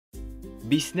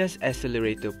Business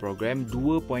Accelerator Program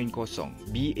 2.0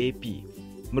 BAP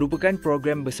merupakan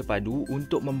program bersepadu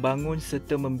untuk membangun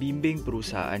serta membimbing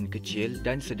perusahaan kecil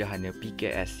dan sederhana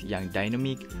PKS yang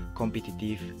dinamik,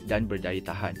 kompetitif dan berdaya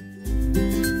tahan.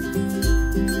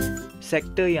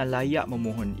 Sektor yang layak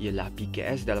memohon ialah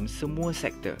PKS dalam semua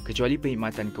sektor kecuali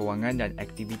perkhidmatan kewangan dan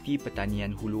aktiviti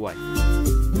pertanian huluan.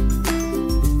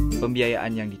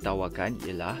 Pembiayaan yang ditawarkan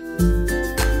ialah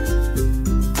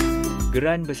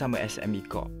geran bersama SME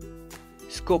Corp.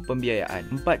 Skop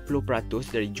pembiayaan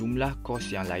 40% dari jumlah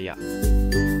kos yang layak.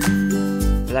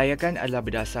 Layakan adalah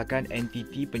berdasarkan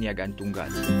entiti perniagaan tunggal.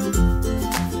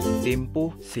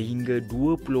 Tempoh sehingga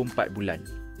 24 bulan.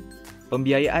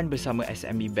 Pembiayaan bersama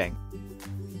SME Bank.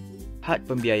 Had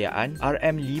pembiayaan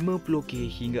RM50K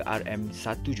hingga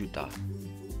RM1 juta.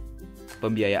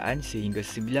 Pembiayaan sehingga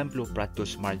 90%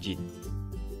 margin.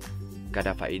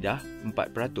 Kadar faedah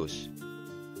 4%.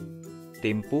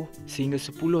 Tempoh sehingga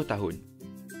 10 tahun.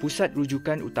 Pusat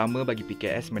rujukan utama bagi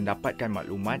PKS mendapatkan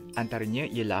maklumat antaranya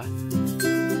ialah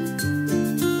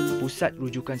pusat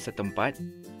rujukan setempat,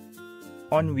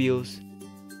 on wheels,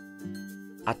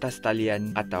 atas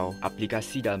talian atau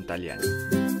aplikasi dalam talian.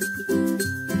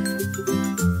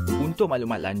 Untuk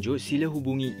maklumat lanjut, sila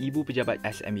hubungi Ibu Pejabat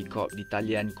SME Corp di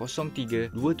talian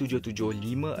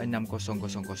 03-277-56000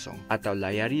 atau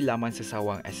layari laman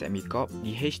sesawang SME Corp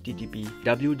di http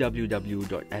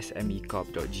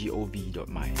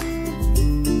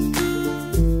www.smecorp.gov.my.